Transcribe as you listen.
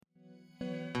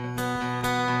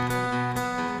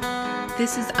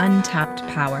This is Untapped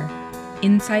Power,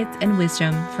 insights and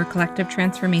wisdom for collective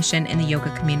transformation in the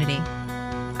yoga community.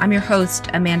 I'm your host,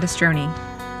 Amanda Stroney,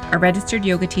 a registered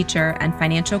yoga teacher and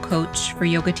financial coach for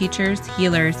yoga teachers,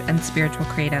 healers, and spiritual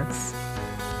creatives.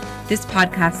 This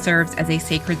podcast serves as a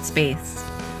sacred space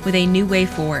with a new way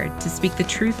forward to speak the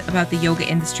truth about the yoga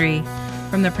industry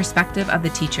from the perspective of the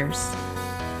teachers.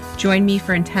 Join me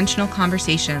for intentional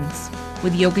conversations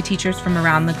with yoga teachers from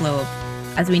around the globe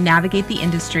as we navigate the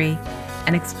industry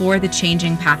and explore the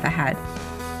changing path ahead.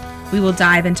 We will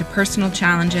dive into personal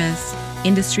challenges,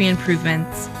 industry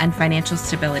improvements, and financial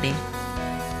stability.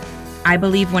 I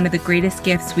believe one of the greatest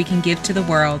gifts we can give to the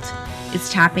world is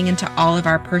tapping into all of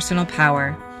our personal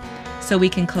power so we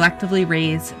can collectively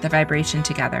raise the vibration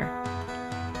together.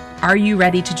 Are you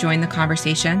ready to join the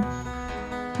conversation?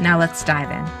 Now let's dive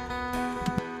in.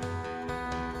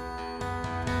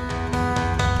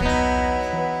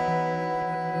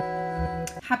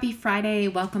 Happy Friday,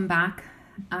 welcome back.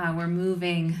 We're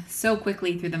moving so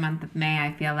quickly through the month of May,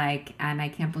 I feel like, and I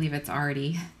can't believe it's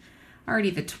already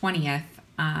the 20th.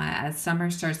 As summer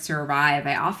starts to arrive,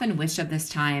 I often wish of this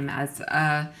time as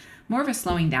more of a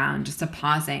slowing down, just a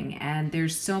pausing, and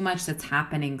there's so much that's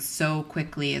happening so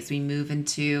quickly as we move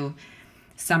into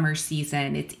summer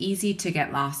season. It's easy to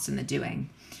get lost in the doing.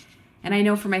 And I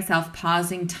know for myself,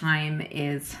 pausing time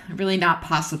is really not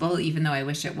possible, even though I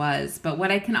wish it was. But what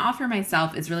I can offer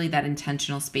myself is really that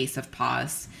intentional space of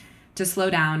pause, to slow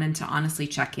down and to honestly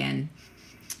check in.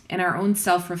 And our own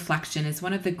self-reflection is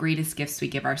one of the greatest gifts we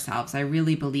give ourselves. I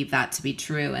really believe that to be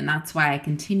true. And that's why I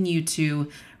continue to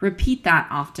repeat that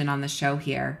often on the show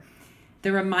here.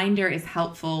 The reminder is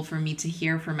helpful for me to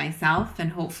hear for myself,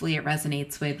 and hopefully it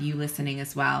resonates with you listening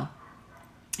as well.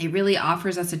 It really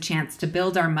offers us a chance to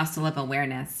build our muscle of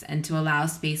awareness and to allow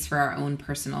space for our own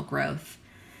personal growth.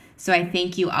 So I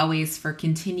thank you always for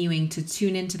continuing to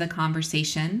tune into the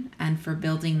conversation and for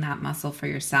building that muscle for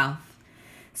yourself.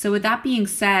 So with that being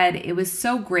said, it was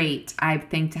so great, I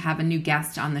think, to have a new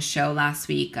guest on the show last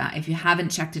week. If you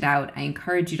haven't checked it out, I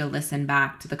encourage you to listen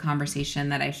back to the conversation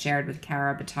that I shared with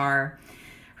Kara Batar.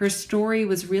 Her story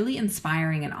was really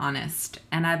inspiring and honest,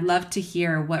 and I'd love to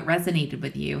hear what resonated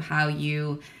with you, how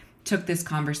you took this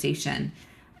conversation.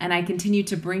 And I continue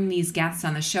to bring these guests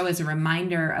on the show as a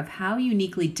reminder of how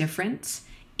uniquely different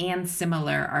and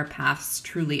similar our paths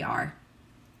truly are.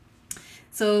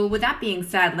 So with that being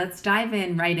said, let's dive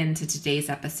in right into today's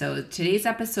episode. Today's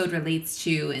episode relates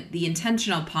to the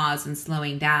intentional pause and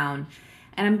slowing down,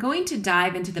 and I'm going to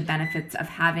dive into the benefits of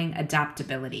having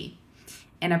adaptability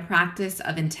and a practice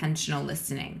of intentional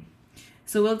listening.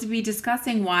 So we'll be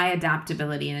discussing why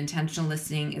adaptability and intentional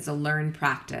listening is a learned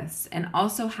practice, and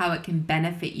also how it can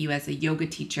benefit you as a yoga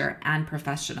teacher and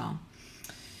professional.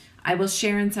 I will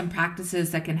share in some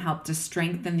practices that can help to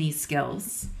strengthen these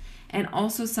skills, and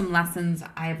also some lessons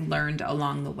I've learned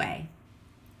along the way.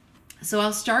 So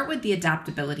I'll start with the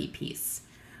adaptability piece.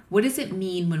 What does it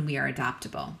mean when we are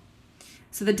adaptable?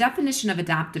 So the definition of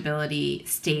adaptability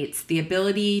states the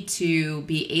ability to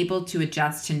be able to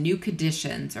adjust to new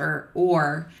conditions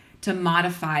or to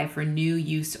modify for new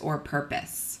use or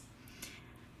purpose.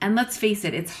 And let's face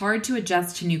it, it's hard to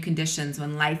adjust to new conditions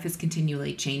when life is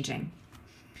continually changing.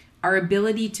 Our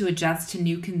ability to adjust to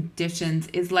new conditions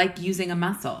is like using a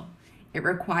muscle. It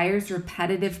requires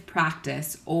repetitive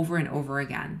practice over and over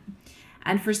again.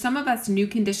 And for some of us, new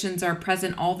conditions are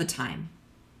present all the time.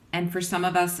 And for some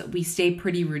of us, we stay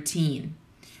pretty routine.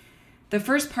 The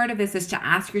first part of this is to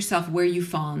ask yourself where you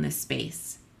fall in this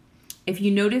space. If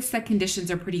you notice that conditions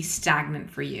are pretty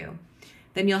stagnant for you,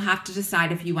 then you'll have to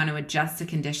decide if you want to adjust the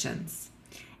conditions.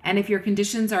 And if your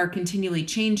conditions are continually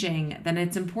changing, then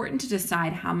it's important to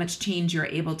decide how much change you're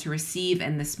able to receive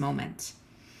in this moment.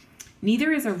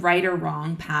 Neither is a right or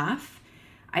wrong path.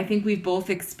 I think we've both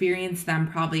experienced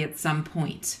them probably at some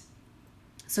point.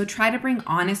 So try to bring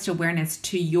honest awareness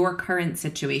to your current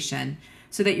situation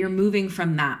so that you're moving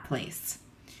from that place.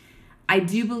 I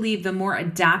do believe the more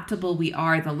adaptable we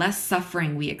are, the less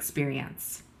suffering we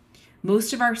experience.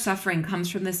 Most of our suffering comes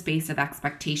from the space of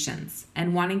expectations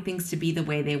and wanting things to be the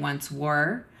way they once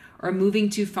were, or moving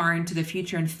too far into the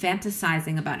future and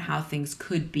fantasizing about how things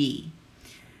could be.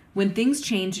 When things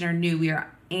change and are new, we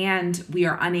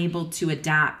are unable to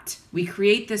adapt, we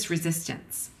create this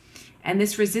resistance. And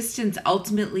this resistance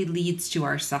ultimately leads to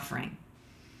our suffering.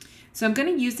 So I'm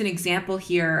going to use an example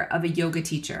here of a yoga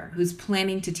teacher who's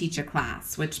planning to teach a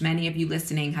class, which many of you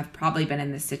listening have probably been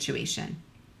in this situation.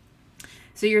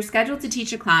 So you're scheduled to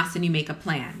teach a class and you make a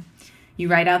plan. You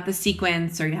write out the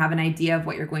sequence, or you have an idea of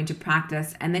what you're going to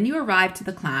practice, and then you arrive to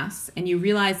the class and you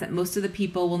realize that most of the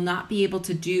people will not be able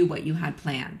to do what you had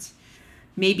planned.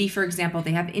 Maybe, for example,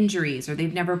 they have injuries or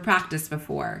they've never practiced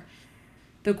before.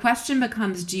 The question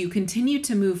becomes, do you continue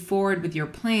to move forward with your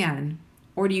plan,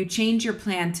 or do you change your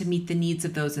plan to meet the needs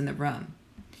of those in the room?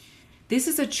 This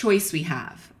is a choice we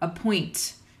have, a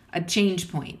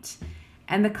change point.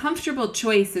 And the comfortable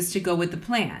choice is to go with the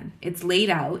plan. It's laid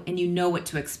out and you know what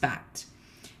to expect.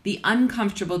 The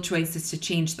uncomfortable choice is to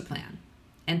change the plan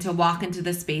and to walk into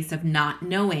the space of not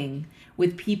knowing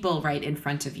with people right in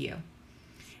front of you.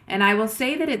 And I will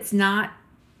say that it's not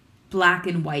black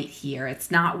and white here. It's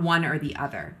not one or the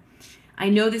other. I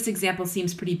know this example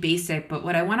seems pretty basic, but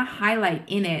what I want to highlight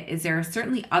in it is there are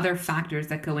certainly other factors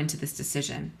that go into this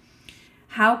decision.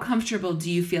 How comfortable do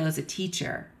you feel as a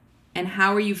teacher? And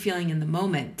how are you feeling in the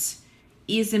moment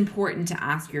is important to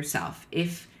ask yourself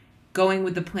if going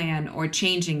with the plan or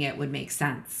changing it would make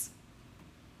sense.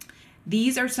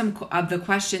 These are some of the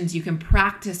questions you can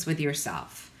practice with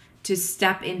yourself to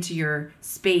step into your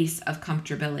space of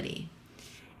comfortability.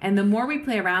 And the more we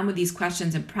play around with these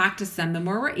questions and practice them, the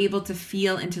more we're able to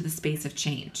feel into the space of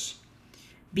change.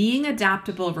 Being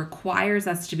adaptable requires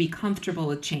us to be comfortable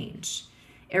with change.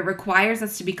 It requires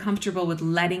us to be comfortable with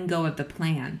letting go of the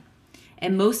plan.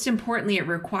 And most importantly, it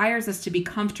requires us to be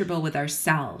comfortable with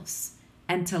ourselves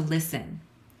and to listen.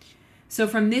 So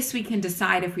from this, we can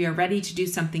decide if we are ready to do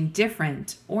something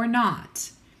different or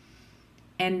not.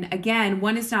 And again,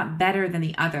 one is not better than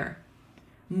the other.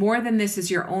 More than this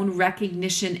is your own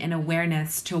recognition and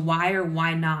awareness to why or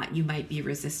why not you might be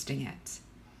resisting it.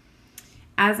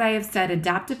 As I have said,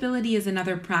 adaptability is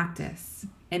another practice,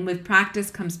 and with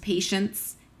practice comes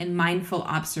patience and mindful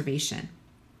observation.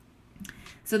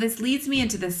 So this leads me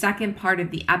into the second part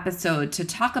of the episode to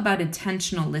talk about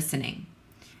intentional listening.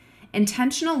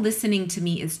 Intentional listening to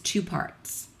me is two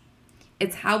parts.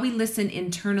 It's how we listen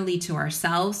internally to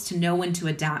ourselves to know when to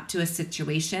adapt to a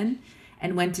situation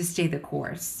and when to stay the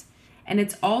course. And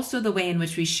it's also the way in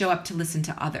which we show up to listen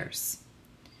to others.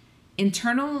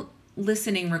 Internal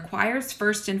listening requires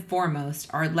first and foremost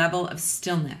our level of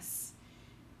stillness,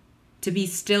 to be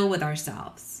still with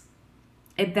ourselves.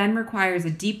 It then requires a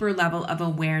deeper level of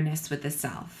awareness with the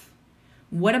self.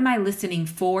 What am I listening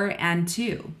for and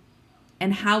to?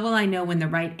 And how will I know when the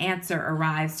right answer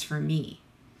arrives for me?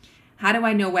 How do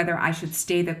I know whether I should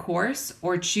stay the course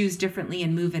or choose differently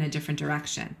and move in a different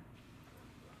direction?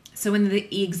 So in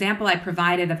the example I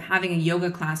provided of having a yoga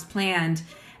class planned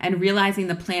and realizing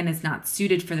the plan is not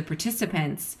suited for the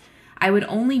participants, I would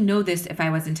only know this if I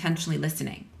was intentionally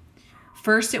listening.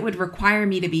 First, it would require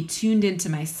me to be tuned into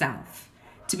myself,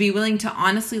 to be willing to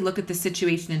honestly look at the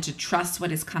situation and to trust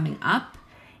what is coming up.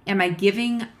 Am I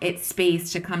giving it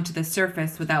space to come to the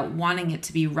surface without wanting it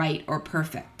to be right or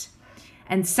perfect?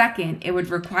 And second, it would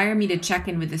require me to check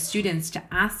in with the students to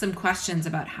ask them questions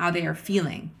about how they are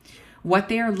feeling, what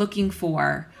they are looking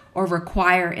for or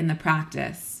require in the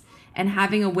practice, and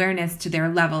having awareness to their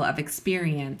level of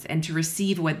experience and to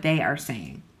receive what they are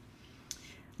saying.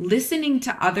 Listening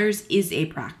to others is a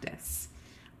practice.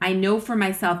 I know for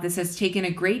myself this has taken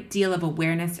a great deal of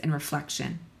awareness and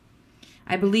reflection.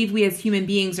 I believe we as human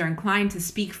beings are inclined to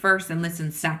speak first and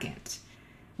listen second.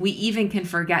 We even can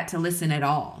forget to listen at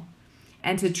all.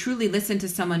 And to truly listen to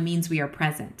someone means we are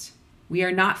present. We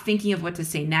are not thinking of what to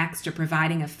say next or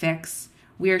providing a fix.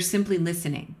 We are simply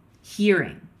listening,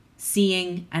 hearing,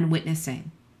 seeing, and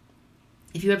witnessing.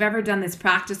 If you have ever done this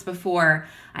practice before,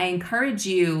 I encourage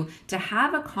you to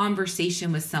have a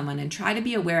conversation with someone and try to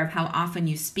be aware of how often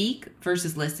you speak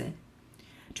versus listen.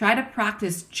 Try to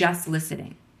practice just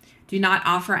listening. Do not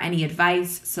offer any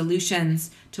advice,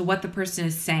 solutions to what the person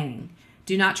is saying.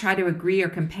 Do not try to agree or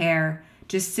compare.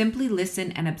 Just simply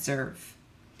listen and observe.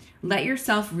 Let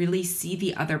yourself really see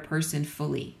the other person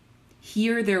fully.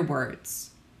 Hear their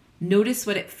words. Notice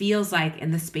what it feels like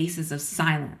in the spaces of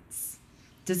silence.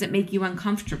 Does it make you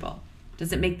uncomfortable?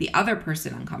 Does it make the other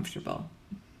person uncomfortable?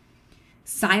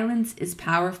 Silence is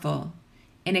powerful,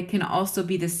 and it can also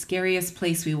be the scariest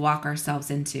place we walk ourselves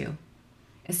into,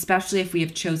 especially if we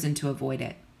have chosen to avoid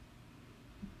it.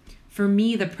 For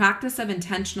me, the practice of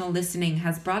intentional listening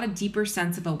has brought a deeper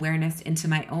sense of awareness into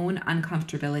my own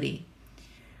uncomfortability.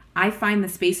 I find the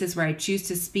spaces where I choose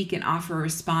to speak and offer a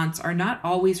response are not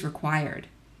always required.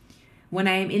 When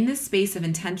I am in this space of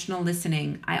intentional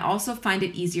listening, I also find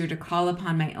it easier to call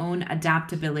upon my own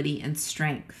adaptability and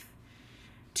strength.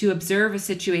 To observe a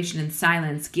situation in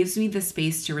silence gives me the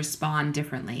space to respond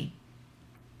differently.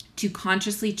 To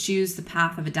consciously choose the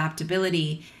path of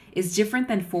adaptability is different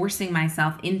than forcing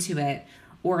myself into it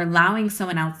or allowing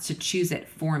someone else to choose it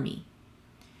for me.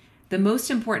 The most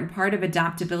important part of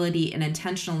adaptability and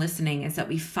intentional listening is that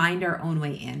we find our own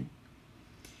way in.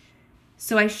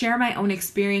 So I share my own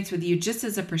experience with you just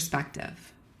as a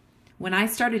perspective. When I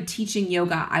started teaching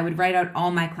yoga, I would write out all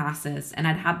my classes and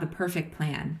I'd have the perfect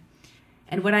plan.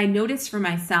 And what I noticed for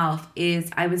myself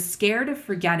is I was scared of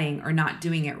forgetting or not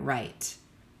doing it right.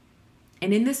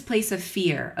 And in this place of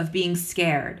fear, of being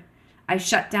scared, I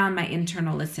shut down my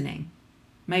internal listening,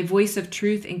 my voice of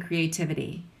truth and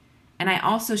creativity. And I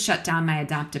also shut down my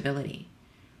adaptability.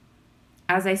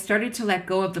 As I started to let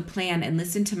go of the plan and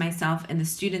listen to myself and the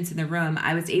students in the room,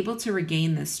 I was able to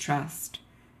regain this trust.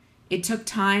 It took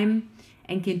time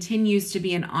and continues to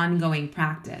be an ongoing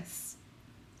practice.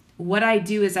 What I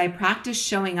do is I practice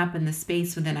showing up in the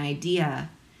space with an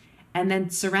idea and then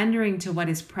surrendering to what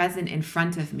is present in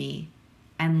front of me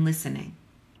and listening.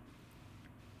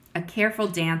 A careful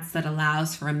dance that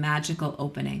allows for a magical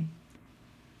opening.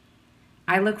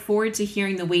 I look forward to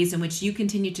hearing the ways in which you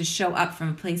continue to show up from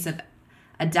a place of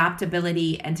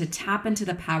adaptability and to tap into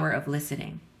the power of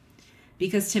listening.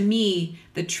 Because to me,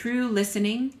 the true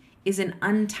listening is an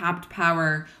untapped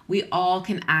power we all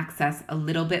can access a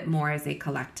little bit more as a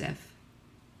collective.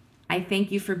 I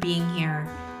thank you for being here,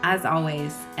 as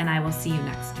always, and I will see you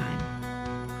next time.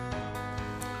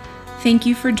 Thank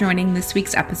you for joining this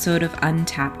week's episode of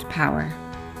Untapped Power.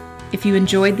 If you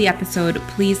enjoyed the episode,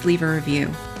 please leave a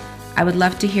review. I would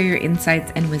love to hear your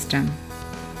insights and wisdom.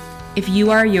 If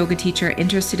you are a yoga teacher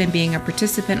interested in being a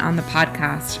participant on the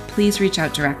podcast, please reach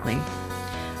out directly.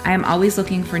 I am always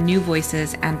looking for new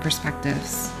voices and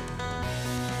perspectives.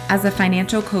 As a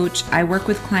financial coach, I work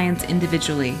with clients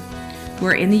individually who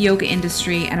are in the yoga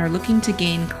industry and are looking to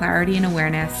gain clarity and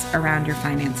awareness around your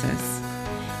finances.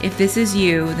 If this is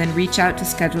you, then reach out to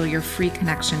schedule your free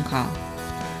connection call.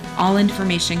 All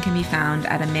information can be found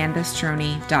at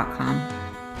amandastroni.com.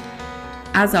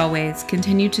 As always,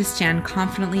 continue to stand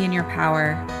confidently in your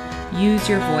power, use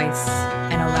your voice,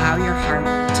 and allow your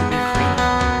heart